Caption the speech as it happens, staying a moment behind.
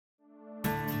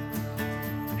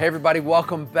Hey everybody,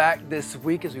 welcome back this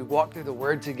week as we walk through the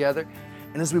Word together.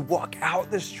 And as we walk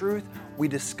out this truth, we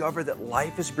discover that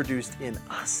life is produced in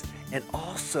us and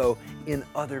also in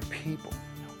other people.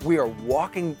 We are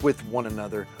walking with one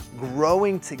another,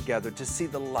 growing together to see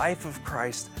the life of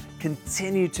Christ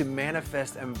continue to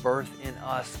manifest and birth in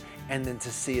us, and then to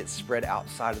see it spread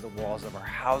outside of the walls of our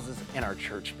houses and our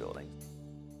church buildings.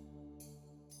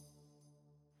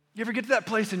 You ever get to that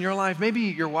place in your life? Maybe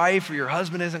your wife or your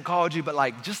husband hasn't called you, but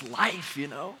like just life, you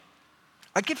know?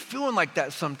 I get feeling like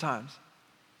that sometimes.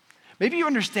 Maybe you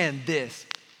understand this.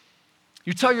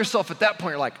 You tell yourself at that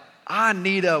point, you're like, I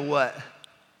need a what?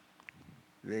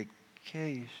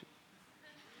 Vacation.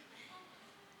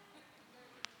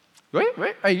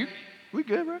 Wait, hey, we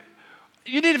good, right?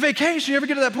 You need a vacation. You ever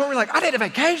get to that point where you're like, I need a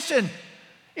vacation?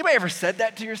 Anybody ever said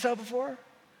that to yourself before?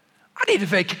 I need a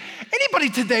vacation. Anybody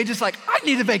today just like, I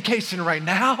need a vacation right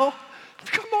now?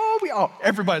 Come on,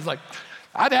 everybody's like,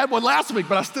 I had one last week,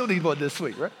 but I still need one this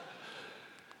week, right?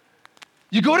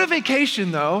 You go to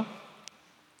vacation though,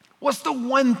 what's the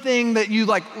one thing that you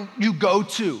go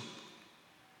to?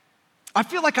 I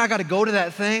feel like I gotta go to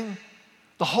that thing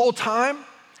the whole time,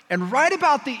 and right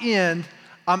about the end,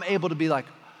 I'm able to be like,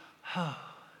 oh,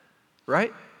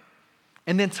 right?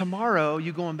 And then tomorrow,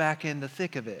 you're going back in the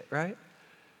thick of it, right?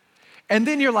 And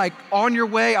then you're like on your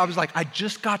way, I was like, I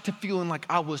just got to feeling like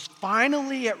I was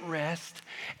finally at rest,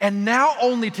 and now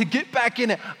only to get back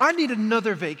in it, I need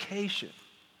another vacation.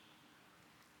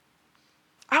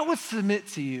 I would submit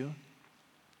to you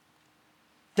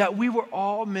that we were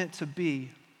all meant to be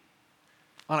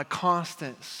on a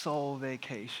constant soul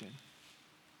vacation.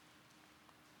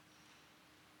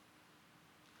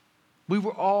 We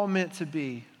were all meant to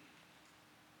be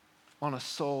on a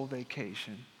soul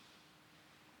vacation.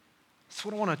 That's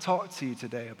what I want to talk to you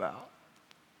today about.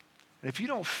 And if you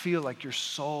don't feel like your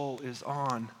soul is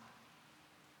on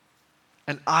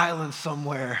an island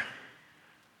somewhere,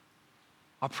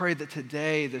 I pray that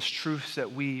today this truth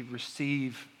that we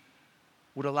receive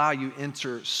would allow you to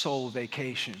enter soul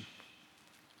vacation.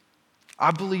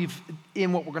 I believe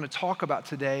in what we're going to talk about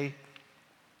today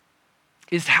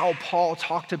is how Paul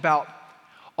talked about,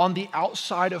 on the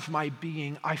outside of my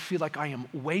being, I feel like I am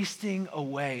wasting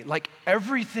away, like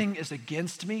everything is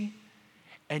against me,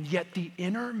 and yet the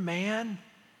inner man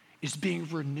is being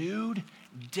renewed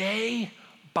day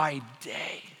by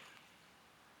day.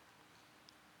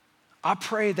 I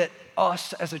pray that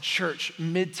us as a church,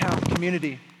 Midtown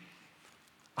community,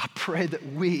 I pray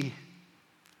that we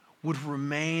would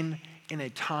remain in a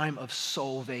time of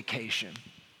soul vacation.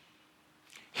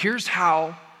 Here's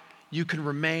how you can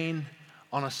remain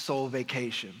on a soul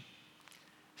vacation.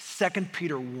 2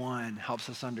 Peter 1 helps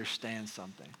us understand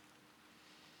something.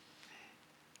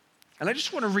 And I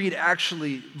just want to read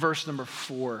actually verse number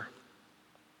 4.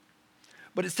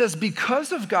 But it says,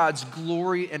 because of God's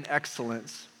glory and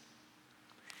excellence,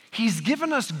 He's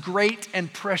given us great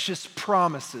and precious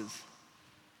promises.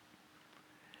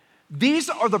 These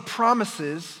are the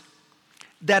promises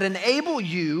that enable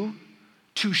you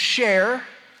to share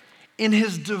in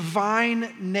His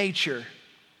divine nature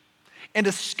and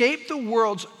escape the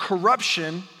world's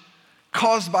corruption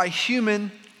caused by human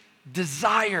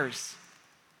desires.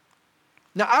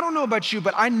 Now, I don't know about you,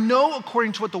 but I know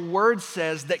according to what the Word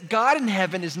says that God in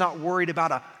heaven is not worried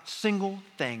about a single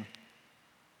thing.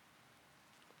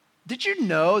 Did you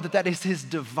know that that is His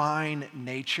divine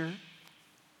nature?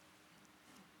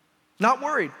 Not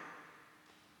worried.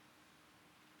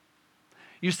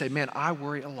 You say, man, I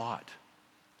worry a lot.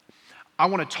 I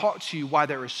want to talk to you why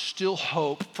there is still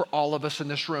hope for all of us in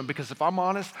this room, because if I'm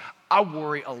honest, I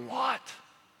worry a lot.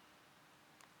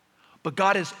 But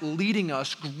God is leading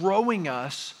us, growing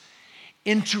us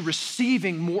into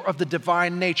receiving more of the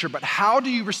divine nature. But how do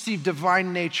you receive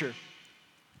divine nature?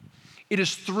 It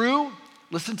is through,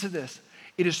 listen to this,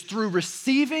 it is through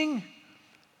receiving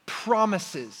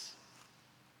promises.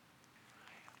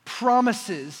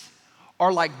 Promises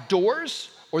are like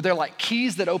doors, or they're like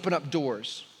keys that open up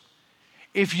doors.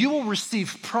 If you will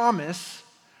receive promise,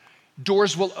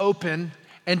 doors will open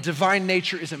and divine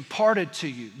nature is imparted to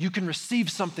you. You can receive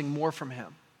something more from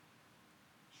Him.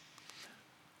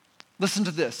 Listen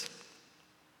to this.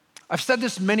 I've said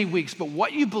this many weeks, but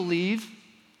what you believe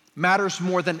matters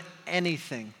more than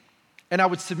anything. And I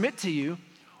would submit to you,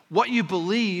 what you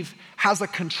believe has a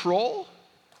control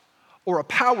or a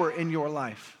power in your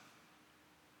life.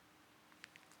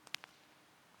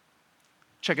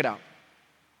 Check it out.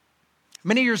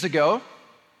 Many years ago,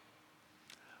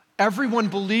 everyone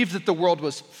believed that the world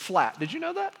was flat. Did you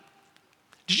know that?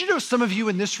 Did you know some of you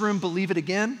in this room believe it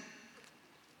again?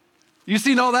 You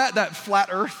seen all that flat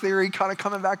earth theory kind of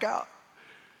coming back out?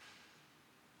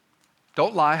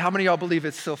 Don't lie. How many of y'all believe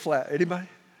it's still flat? Anybody?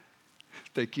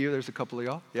 Thank you. There's a couple of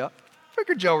y'all. Yeah.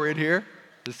 Figured y'all were in here.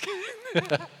 Just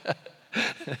kidding.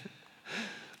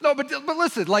 No, but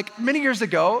listen, like many years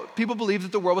ago, people believed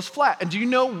that the world was flat. And do you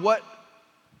know what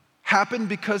happened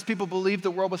because people believed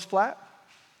the world was flat?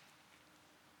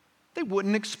 They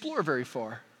wouldn't explore very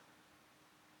far.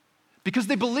 Because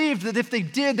they believed that if they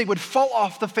did, they would fall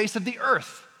off the face of the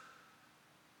earth.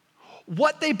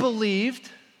 What they believed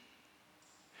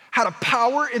had a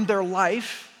power in their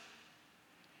life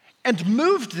and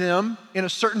moved them in a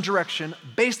certain direction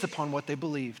based upon what they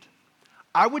believed.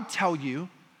 I would tell you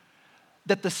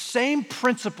that the same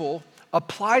principle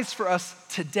applies for us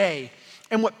today.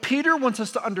 And what Peter wants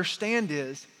us to understand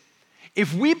is,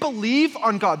 if we believe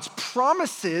on God's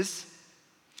promises,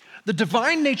 the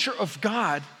divine nature of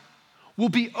God will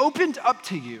be opened up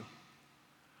to you,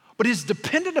 but is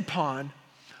dependent upon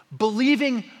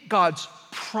believing God's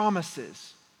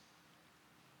promises.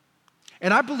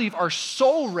 And I believe our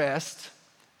soul rest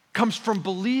comes from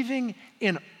believing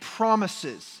in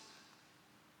promises.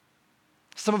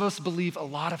 Some of us believe a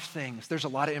lot of things. There's a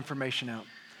lot of information out.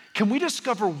 Can we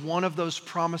discover one of those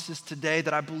promises today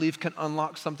that I believe can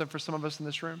unlock something for some of us in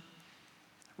this room?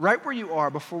 Right where you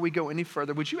are, before we go any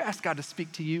further, would you ask God to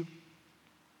speak to you?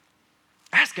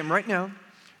 Ask him right now.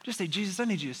 Just say, Jesus, I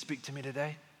need you to speak to me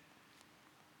today.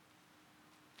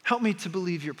 Help me to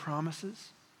believe your promises.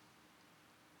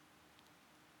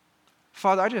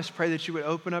 Father, I just pray that you would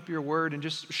open up your word and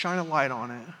just shine a light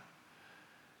on it.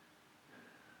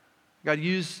 God,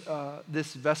 use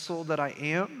this vessel that I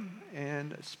am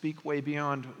and speak way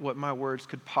beyond what my words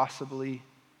could possibly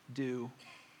do.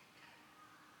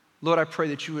 Lord, I pray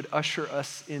that you would usher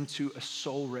us into a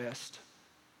soul rest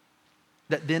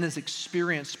that then is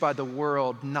experienced by the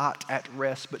world not at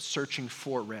rest, but searching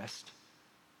for rest.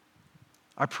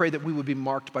 I pray that we would be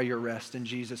marked by your rest in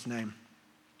Jesus' name.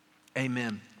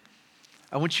 Amen.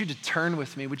 I want you to turn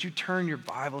with me. Would you turn your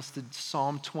Bibles to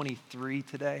Psalm 23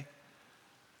 today?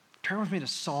 Turn with me to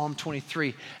Psalm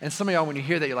 23. And some of y'all, when you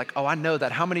hear that, you're like, oh, I know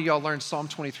that. How many of y'all learned Psalm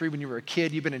 23 when you were a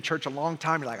kid? You've been in church a long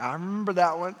time. You're like, I remember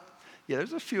that one. Yeah,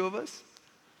 there's a few of us.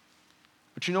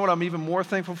 But you know what I'm even more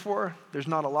thankful for? There's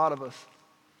not a lot of us.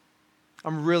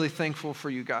 I'm really thankful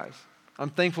for you guys. I'm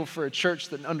thankful for a church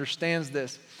that understands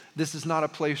this. This is not a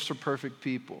place for perfect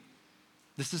people.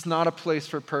 This is not a place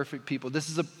for perfect people. This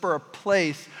is for a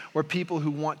place where people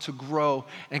who want to grow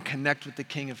and connect with the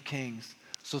King of Kings.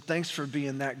 So thanks for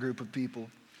being that group of people.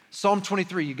 Psalm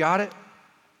 23, you got it?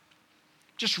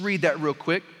 Just read that real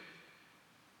quick.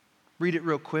 Read it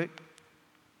real quick.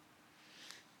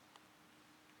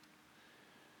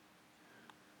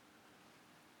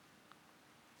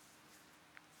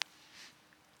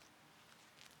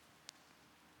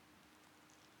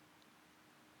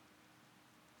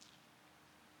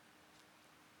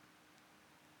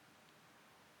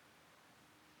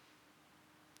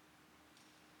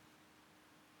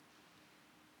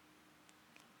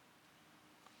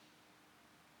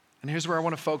 And here's where I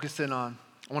want to focus in on.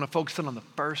 I want to focus in on the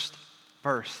first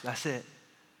verse. That's it.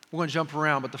 We're going to jump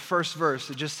around, but the first verse,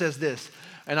 it just says this.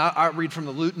 And I read from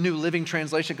the New Living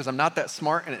Translation because I'm not that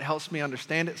smart and it helps me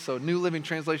understand it. So New Living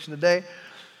Translation today,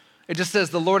 it just says,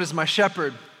 the Lord is my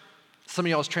shepherd. Some of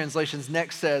y'all's translations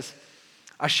next says,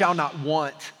 I shall not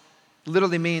want.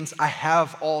 Literally means I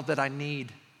have all that I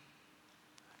need.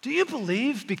 Do you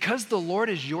believe because the Lord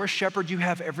is your shepherd, you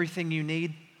have everything you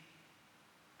need?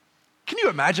 Can you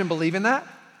imagine believing that?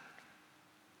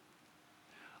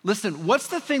 Listen, what's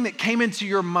the thing that came into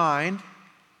your mind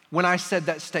when I said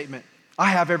that statement? I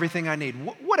have everything I need.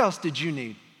 What else did you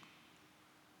need?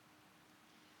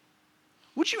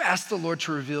 Would you ask the Lord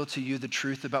to reveal to you the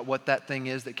truth about what that thing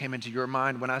is that came into your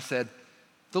mind when I said,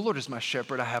 the Lord is my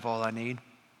shepherd, I have all I need?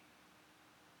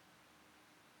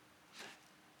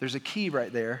 There's a key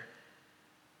right there.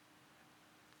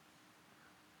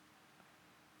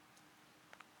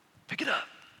 Pick it up.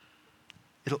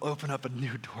 It'll open up a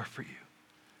new door for you.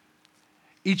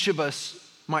 Each of us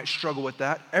might struggle with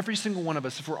that. Every single one of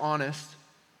us, if we're honest,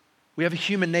 we have a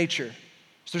human nature.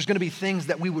 So there's going to be things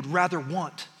that we would rather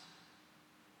want.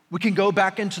 We can go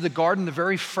back into the garden, the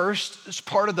very first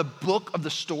part of the book of the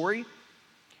story.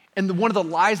 And one of the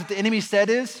lies that the enemy said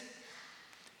is,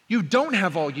 you don't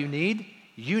have all you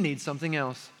need something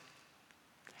else.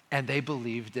 And they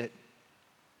believed it.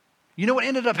 You know what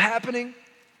ended up happening?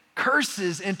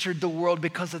 Curses entered the world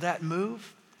because of that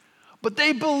move. But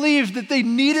they believed that they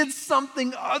needed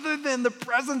something other than the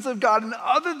presence of God and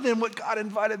other than what God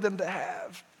invited them to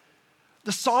have.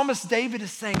 The psalmist David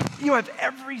is saying, you have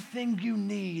everything you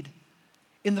need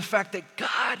in the fact that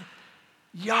God,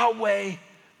 Yahweh,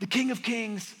 the King of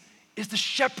Kings, is the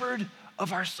shepherd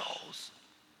of our souls.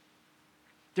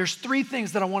 There's three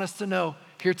things that I want us to know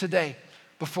here today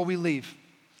before we leave.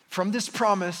 From this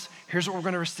promise, here's what we're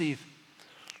going to receive.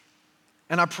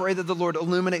 And I pray that the Lord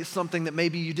illuminates something that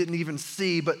maybe you didn't even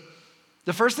see, but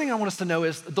the first thing I want us to know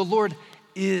is the Lord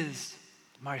is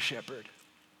my shepherd.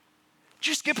 Did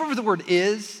you skip over the word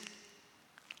is?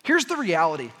 Here's the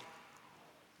reality.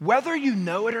 Whether you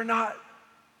know it or not,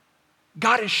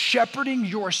 God is shepherding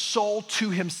your soul to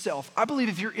himself. I believe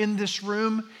if you're in this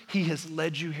room, he has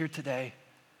led you here today.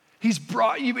 He's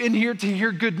brought you in here to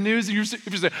hear good news. And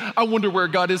if you say, I wonder where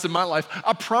God is in my life,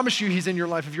 I promise you he's in your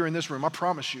life if you're in this room. I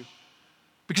promise you.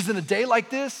 Because in a day like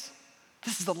this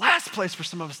is the last place where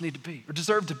some of us need to be or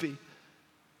deserve to be,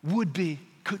 would be,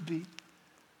 could be.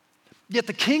 Yet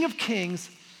the King of Kings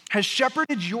has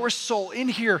shepherded your soul in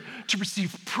here to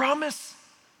receive promise,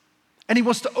 and he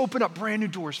wants to open up brand new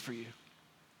doors for you.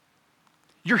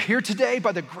 You're here today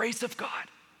by the grace of God.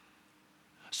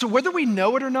 So whether we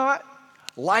know it or not,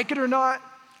 like it or not,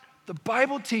 the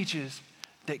Bible teaches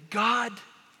that God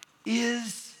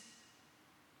is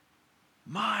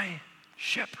my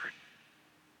shepherd.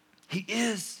 He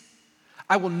is.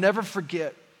 I will never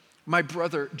forget my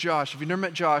brother, Josh. If you've never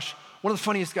met Josh, one of the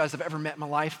funniest guys I've ever met in my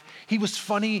life. He was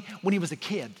funny when he was a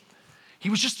kid.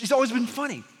 He's always been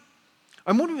funny.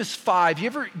 And when he was 5, you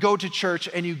ever go to church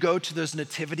and you go to those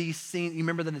nativity scenes? You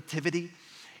remember the nativity?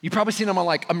 You've probably seen them on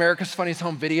like America's Funniest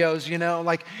Home Videos, you know?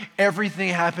 Like everything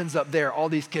happens up there, all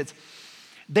these kids.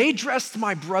 They dressed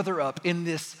my brother up in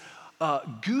this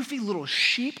goofy little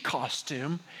sheep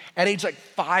costume at age like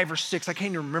 5 or 6, I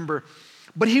can't even remember.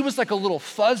 But he was like a little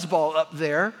fuzzball up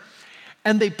there.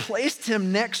 And they placed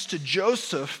him next to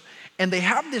Joseph, and they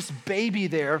have this baby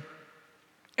there.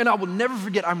 And I will never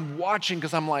forget, I'm watching,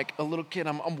 because I'm like a little kid,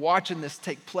 I'm watching this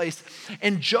take place.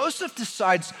 And Joseph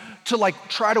decides to like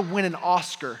try to win an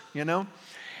Oscar, you know?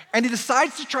 And he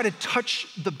decides to try to touch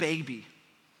the baby.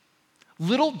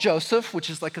 Little Joseph, which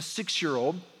is like a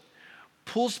 6-year-old,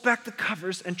 pulls back the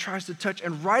covers and tries to touch.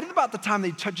 And right at about the time that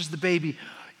he touches the baby,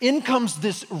 in comes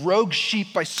this rogue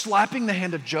sheep by slapping the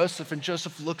hand of Joseph, and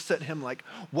Joseph looks at him like,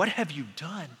 what have you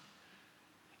done?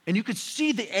 And you could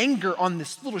see the anger on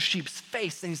this little sheep's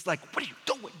face, and he's like, what are you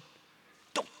doing?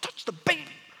 Don't touch the baby.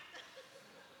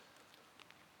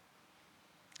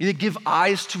 They give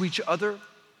eyes to each other,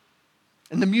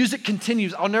 and the music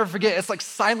continues. I'll never forget, it's like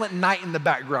Silent Night in the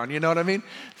background, you know what I mean?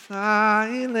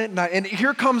 Silent Night. And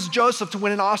here comes Joseph to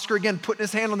win an Oscar again, putting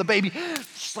his hand on the baby,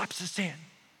 slaps his hand.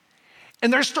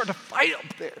 And they're starting to fight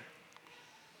up there.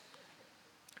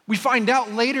 We find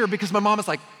out later because my mom is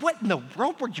like, what in the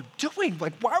world were you doing?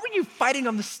 Like, why were you fighting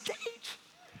on the stage?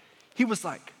 He was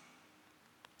like,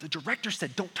 the director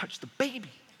said, don't touch the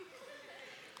baby.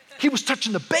 He was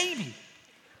touching the baby.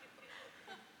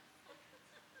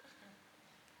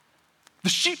 The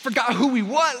sheep forgot who he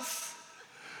was.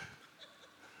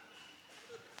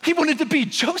 He wanted to be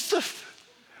Joseph,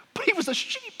 but he was a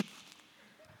sheep.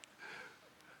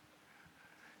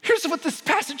 Here's what this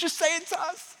passage is saying to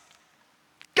us.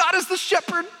 God is the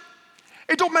shepherd.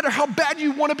 It don't matter how bad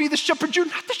you want to be the shepherd, you're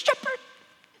not the shepherd.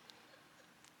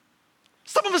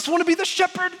 Some of us want to be the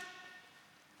shepherd.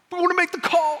 We want to make the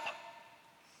call.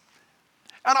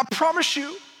 And I promise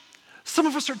you, some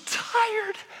of us are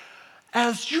tired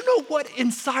as you know what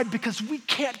inside because we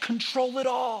can't control it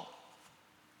all.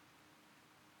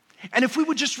 And if we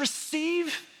would just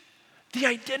receive the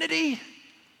identity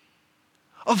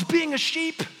of being a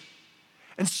sheep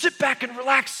and sit back and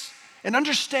relax and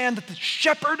understand that the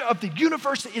shepherd of the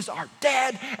universe is our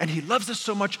dad and he loves us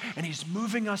so much and he's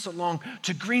moving us along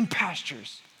to green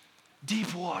pastures,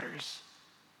 deep waters.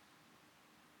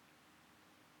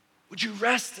 Would you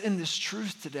rest in this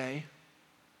truth today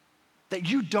that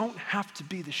you don't have to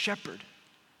be the shepherd?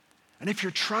 And if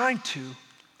you're trying to,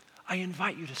 I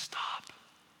invite you to stop.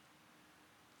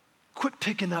 Quit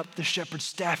picking up the shepherd's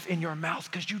staff in your mouth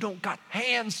because you don't got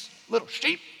hands, little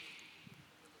sheep.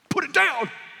 Put it down.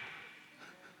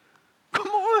 Come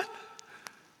on.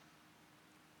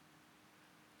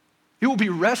 It will be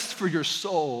rest for your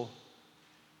soul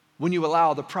when you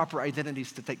allow the proper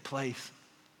identities to take place.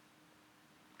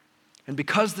 And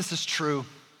because this is true,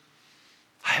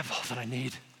 I have all that I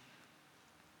need.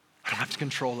 I don't have to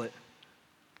control it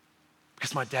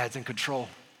because my dad's in control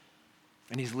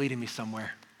and he's leading me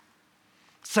somewhere.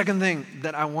 Second thing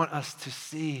that I want us to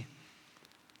see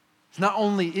is not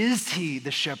only is he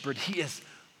the shepherd, he is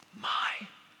my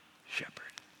shepherd.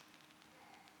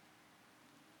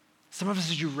 Some of us,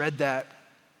 as you read that,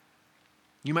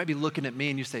 you might be looking at me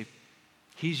and you say,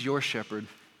 he's your shepherd.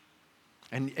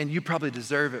 And you probably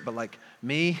deserve it, but like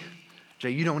me,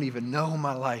 Jay, you don't even know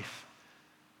my life.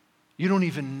 You don't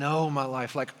even know my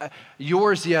life. Like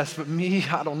yours, yes, but me,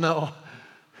 I don't know.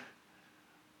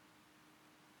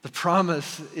 The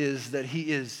promise is that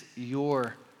he is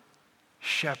your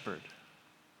shepherd.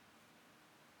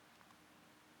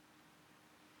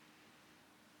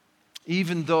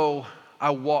 Even though I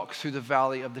walk through the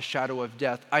valley of the shadow of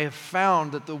death, I have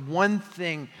found that the one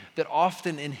thing that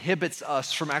often inhibits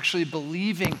us from actually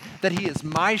believing that he is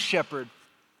my shepherd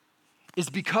is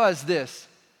because this.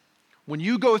 When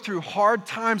you go through hard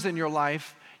times in your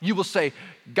life, you will say,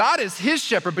 God is his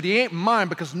shepherd, but he ain't mine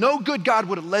because no good God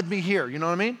would have led me here. You know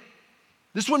what I mean?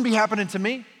 This wouldn't be happening to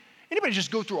me. Anybody just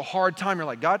go through a hard time, you're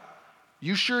like, God,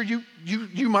 you sure you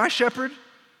my shepherd?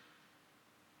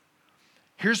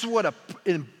 Here's what a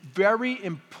very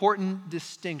important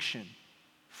distinction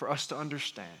for us to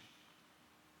understand.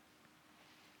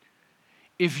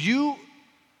 If you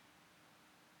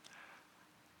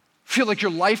feel like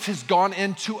your life has gone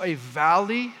into a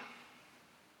valley,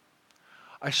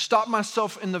 I stop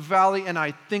myself in the valley and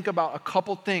I think about a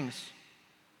couple things.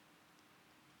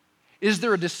 Is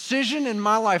there a decision in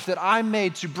my life that I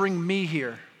made to bring me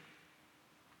here?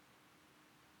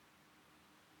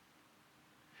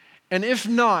 And if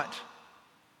not,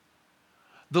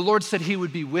 the Lord said he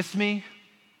would be with me,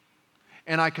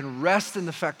 and I can rest in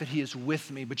the fact that he is with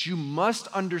me. But you must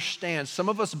understand, some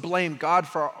of us blame God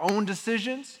for our own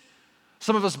decisions.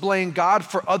 Some of us blame God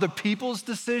for other people's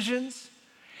decisions.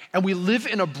 And we live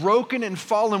in a broken and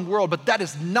fallen world, but that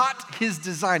is not his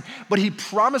design. But he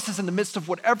promises in the midst of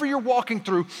whatever you're walking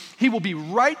through, he will be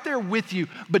right there with you.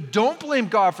 But don't blame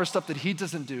God for stuff that he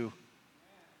doesn't do.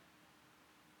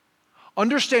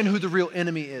 Understand who the real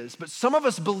enemy is. But some of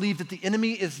us believe that the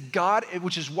enemy is God,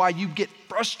 which is why you get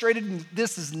frustrated, and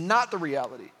this is not the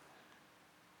reality.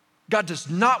 God does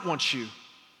not want you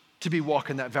to be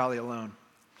walking that valley alone.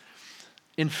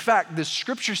 In fact, the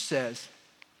scripture says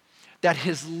that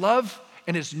his love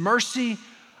and his mercy,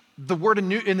 the word in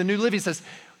the New Living says,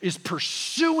 is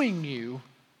pursuing you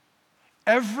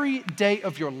every day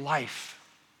of your life.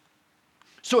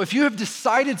 So if you have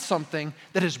decided something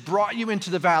that has brought you into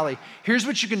the valley, here's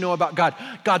what you can know about God.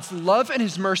 God's love and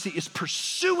his mercy is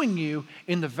pursuing you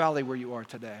in the valley where you are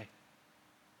today.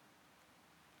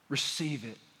 Receive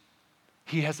it.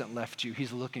 He hasn't left you.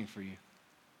 He's looking for you.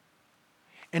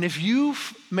 And if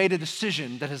you've made a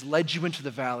decision that has led you into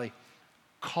the valley,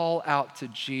 call out to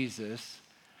Jesus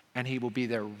and he will be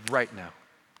there right now.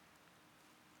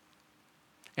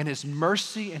 And his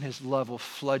mercy and his love will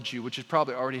flood you, which has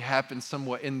probably already happened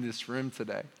somewhat in this room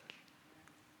today.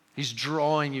 He's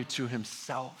drawing you to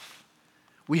himself.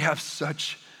 We have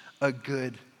such a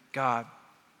good God.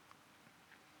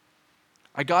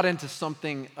 I got into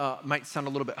something, might sound a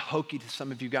little bit hokey to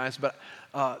some of you guys, but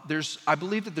I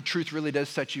believe that the truth really does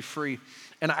set you free.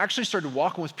 And I actually started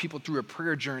walking with people through a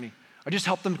prayer journey. I just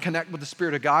help them connect with the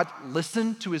Spirit of God,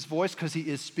 listen to his voice because he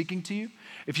is speaking to you.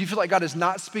 If you feel like God is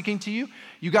not speaking to you,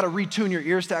 you got to retune your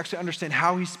ears to actually understand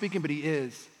how he's speaking, but he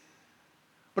is.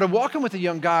 But I'm walking with a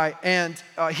young guy, and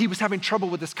he was having trouble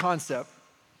with this concept.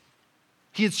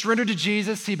 He had surrendered to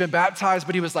Jesus, he'd been baptized,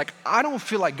 but he was like, I don't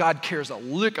feel like God cares a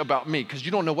lick about me because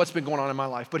you don't know what's been going on in my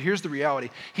life. But here's the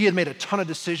reality. He had made a ton of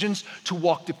decisions to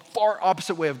walk the far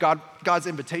opposite way of God's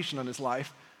invitation on his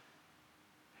life.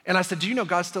 And I said, do you know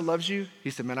God still loves you? He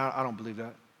said, man, I don't believe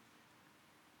that.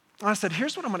 And I said,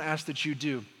 here's what I'm gonna ask that you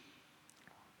do.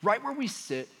 Right where we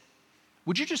sit,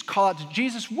 would you just call out to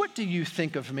Jesus, what do you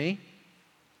think of me?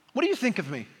 What do you think of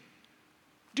me?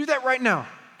 Do that right now.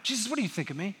 Jesus, what do you think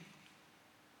of me?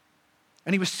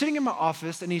 And he was sitting in my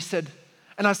office and I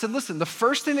said, listen, the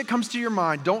first thing that comes to your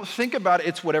mind, don't think about it,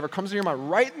 it's whatever comes to your mind.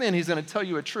 Right then, he's gonna tell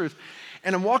you a truth.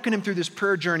 And I'm walking him through this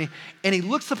prayer journey, and he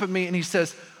looks up at me and he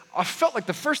says, I felt like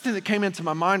the first thing that came into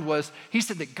my mind was, he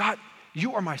said that God,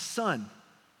 you are my son.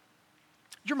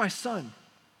 You're my son.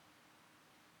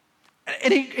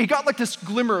 And he got like this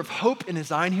glimmer of hope in his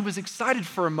eye, and he was excited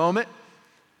for a moment.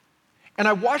 And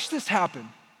I watched this happen.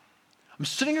 I'm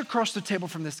sitting across the table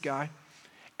from this guy,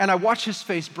 and I watch his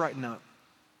face brighten up.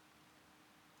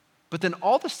 But then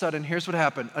all of a sudden, here's what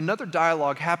happened. Another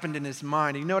dialogue happened in his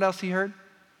mind. And you know what else he heard?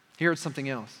 He heard something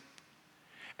else.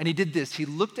 And he did this. He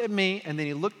looked at me, and then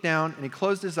he looked down, and he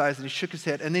closed his eyes, and he shook his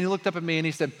head, and then he looked up at me, and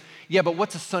he said, yeah, but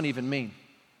what's a son even mean?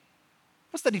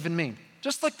 What's that even mean?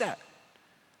 Just like that.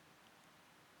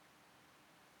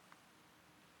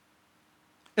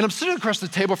 And I'm sitting across the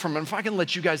table from him. If I can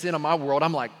let you guys in on my world,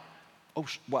 I'm like, oh,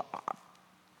 well,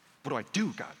 what do I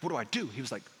do, God? What do I do? He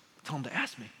was like, tell him to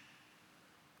ask me.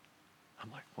 I'm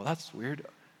like, well, that's weird.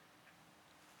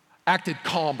 Acted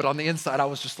calm, but on the inside, I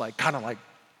was just like, kind of like,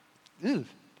 ew,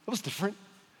 that was different.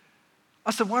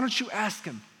 I said, why don't you ask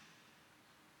him?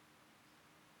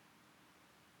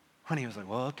 And he was like,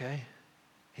 well, okay.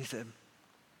 He said,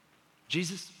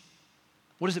 Jesus,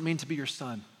 what does it mean to be your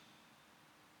son?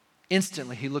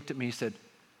 Instantly, he looked at me, he said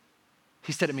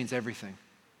it means everything.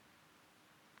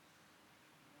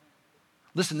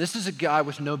 Listen, this is a guy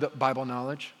with no Bible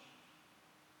knowledge.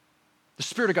 The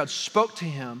Spirit of God spoke to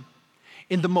him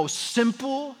in the most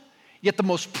simple, yet the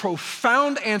most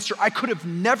profound answer I could have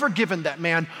never given that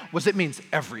man was it means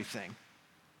everything.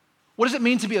 What does it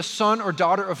mean to be a son or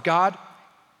daughter of God?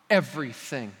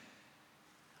 Everything.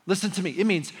 Listen to me, it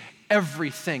means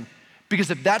everything. Because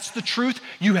if that's the truth,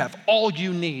 you have all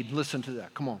you need. Listen to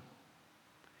that, come on.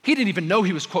 He didn't even know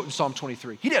he was quoting Psalm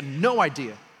 23. He had no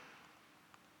idea.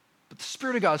 But the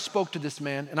Spirit of God spoke to this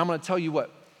man, and I'm gonna tell you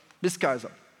what,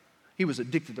 he was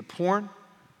addicted to porn.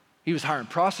 He was hiring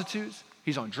prostitutes.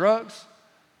 He's on drugs.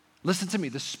 Listen to me,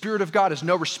 the Spirit of God is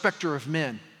no respecter of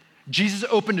men. Jesus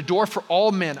opened a door for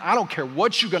all men. I don't care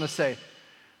what you're gonna say.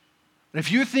 And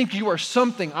if you think you are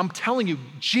something, I'm telling you,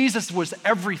 Jesus was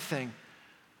everything.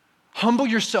 Humble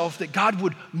yourself that God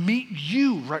would meet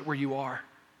you right where you are.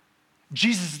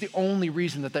 Jesus is the only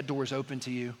reason that door is open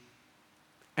to you.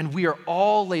 And we are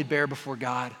all laid bare before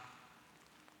God.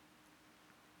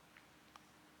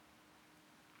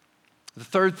 The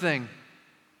third thing,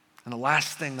 and the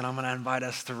last thing that I'm gonna invite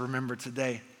us to remember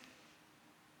today,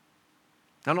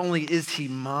 not only is he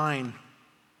mine,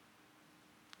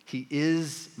 he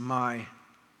is my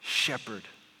shepherd.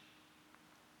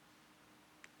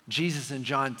 Jesus in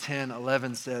John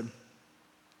 10:11 said,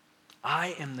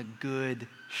 I am the good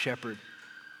shepherd.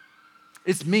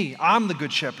 It's me, I'm the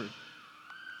good shepherd.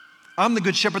 I'm the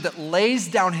good shepherd that lays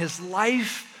down his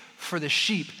life for the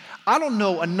sheep. I don't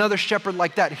know another shepherd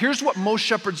like that. Here's what most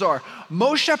shepherds are.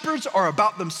 Most shepherds are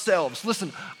about themselves.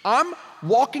 Listen, I'm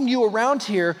walking you around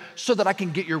here so that I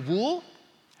can get your wool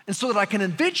and so that I can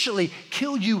eventually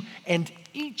kill you and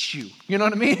eat you. You know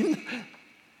what I mean?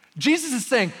 Jesus is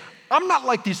saying, I'm not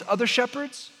like these other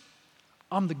shepherds.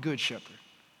 I'm the good shepherd.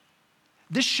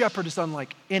 This shepherd is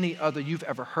unlike any other you've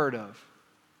ever heard of.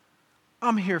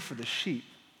 I'm here for the sheep.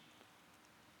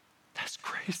 That's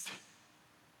crazy.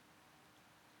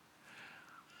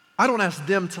 I don't ask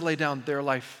them to lay down their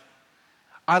life.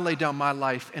 I lay down my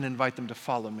life and invite them to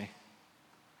follow me.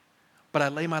 But I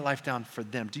lay my life down for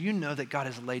them. Do you know that God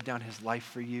has laid down his life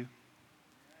for you?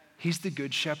 He's the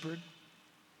good shepherd.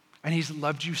 And he's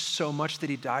loved you so much that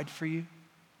he died for you.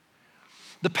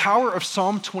 The power of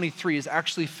Psalm 23 is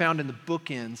actually found in the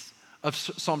bookends of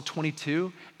Psalm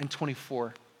 22 and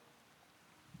 24.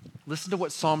 Listen to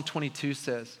what Psalm 22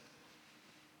 says.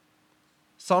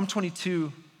 Psalm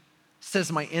 22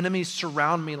 says, my enemies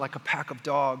surround me like a pack of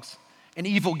dogs. An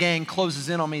evil gang closes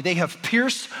in on me. They have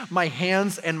pierced my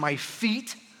hands and my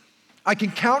feet. I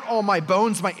can count all my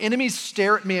bones. My enemies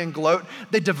stare at me and gloat.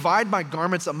 They divide my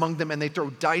garments among them and they throw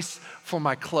dice for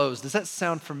my clothes. Does that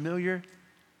sound familiar?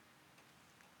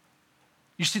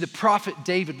 You see, the prophet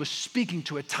David was speaking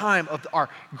to a time of our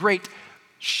great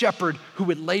shepherd who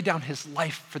would lay down his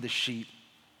life for the sheep.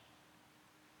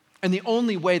 And the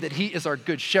only way that he is our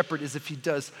good shepherd is if he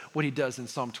does what he does in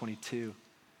Psalm 22,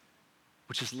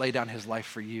 which is lay down his life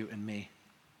for you and me.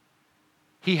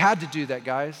 He had to do that,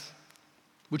 guys,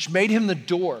 which made him the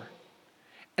door.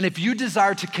 And if you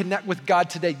desire to connect with God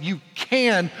today, you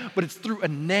can, but it's through a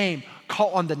name.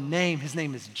 Call on the name. His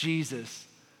name is Jesus.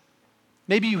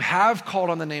 Maybe you have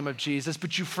called on the name of Jesus,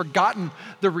 but you've forgotten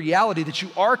the reality that you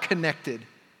are connected.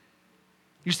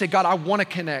 You say, God, I want to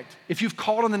connect. If you've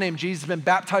called on the name Jesus, been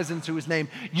baptized into his name,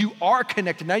 you are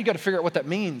connected. Now you got to figure out what that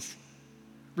means.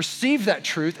 Receive that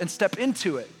truth and step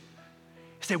into it.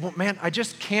 You say, well, man, I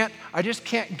just can't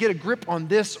get a grip on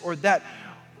this or that.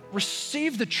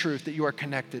 Receive the truth that you are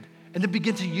connected and then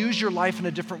begin to use your life in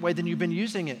a different way than you've been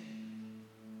using it.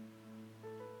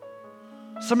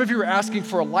 Some of you are asking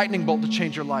for a lightning bolt to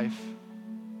change your life,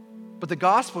 but the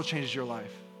gospel changes your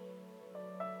life.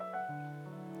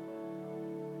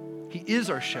 He is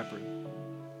our shepherd,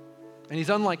 and he's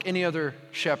unlike any other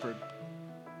shepherd.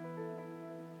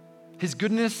 His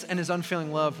goodness and his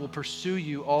unfailing love will pursue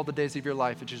you all the days of your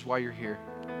life, which is why you're here.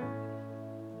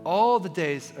 All the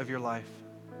days of your life.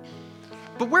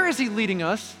 But where is he leading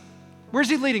us? Where is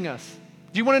he leading us?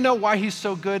 Do you want to know why he's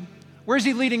so good? Where is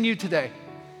he leading you today?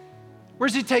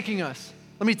 Where's he taking us?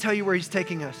 Let me tell you where he's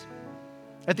taking us.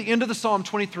 At the end of the Psalm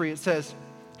 23, it says,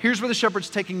 here's where the shepherd's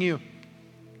taking you.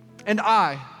 And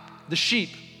I, the sheep,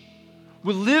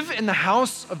 will live in the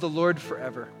house of the Lord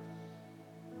forever.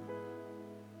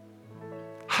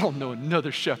 I don't know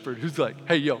another shepherd who's like,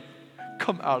 hey, yo,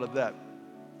 come out of that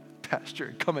pasture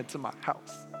and come into my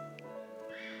house.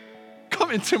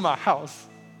 Come into my house.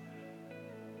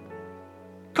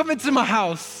 Come into my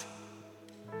house.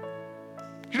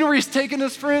 You know where he's taking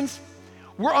us, friends?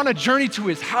 We're on a journey to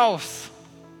his house.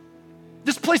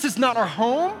 This place is not our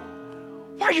home.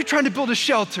 Why are you trying to build a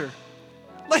shelter?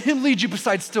 Let him lead you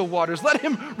beside still waters. Let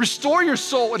him restore your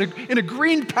soul in a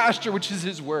green pasture, which is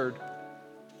his word.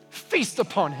 Feast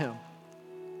upon him.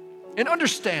 And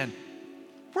understand,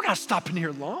 we're not stopping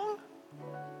here long.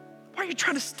 Why are you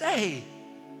trying to stay?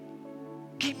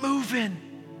 Keep moving,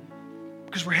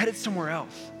 because we're headed somewhere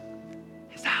else.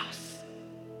 His house.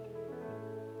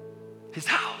 His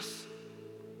house.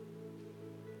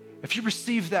 If you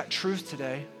receive that truth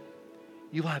today,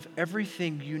 you'll have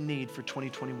everything you need for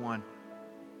 2021.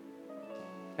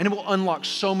 And it will unlock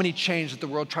so many chains that the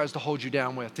world tries to hold you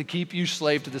down with, to keep you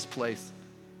slave to this place.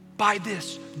 Buy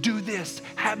this, do this,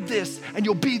 have this, and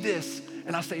you'll be this.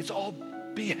 And I say, it's all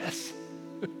BS.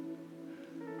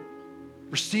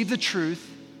 Receive the truth,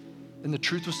 and the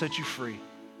truth will set you free.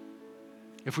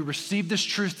 If we receive this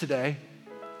truth today,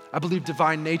 I believe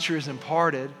divine nature is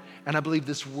imparted, and I believe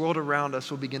this world around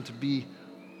us will begin to be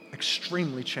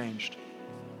extremely changed.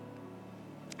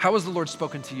 How has the Lord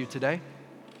spoken to you today?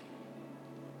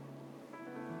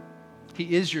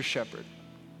 He is your shepherd.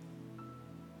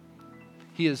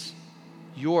 He is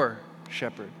your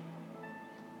shepherd.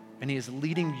 And he is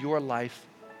leading your life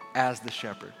as the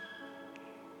shepherd.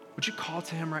 Would you call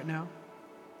to him right now?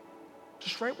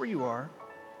 Just right where you are.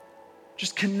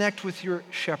 Just connect with your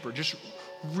shepherd. Just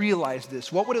realize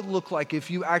this. What would it look like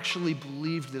if you actually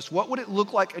believed this? What would it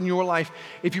look like in your life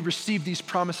if you received these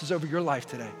promises over your life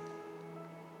today?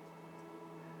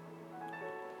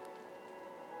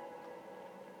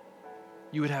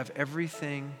 You would have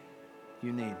everything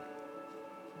you need.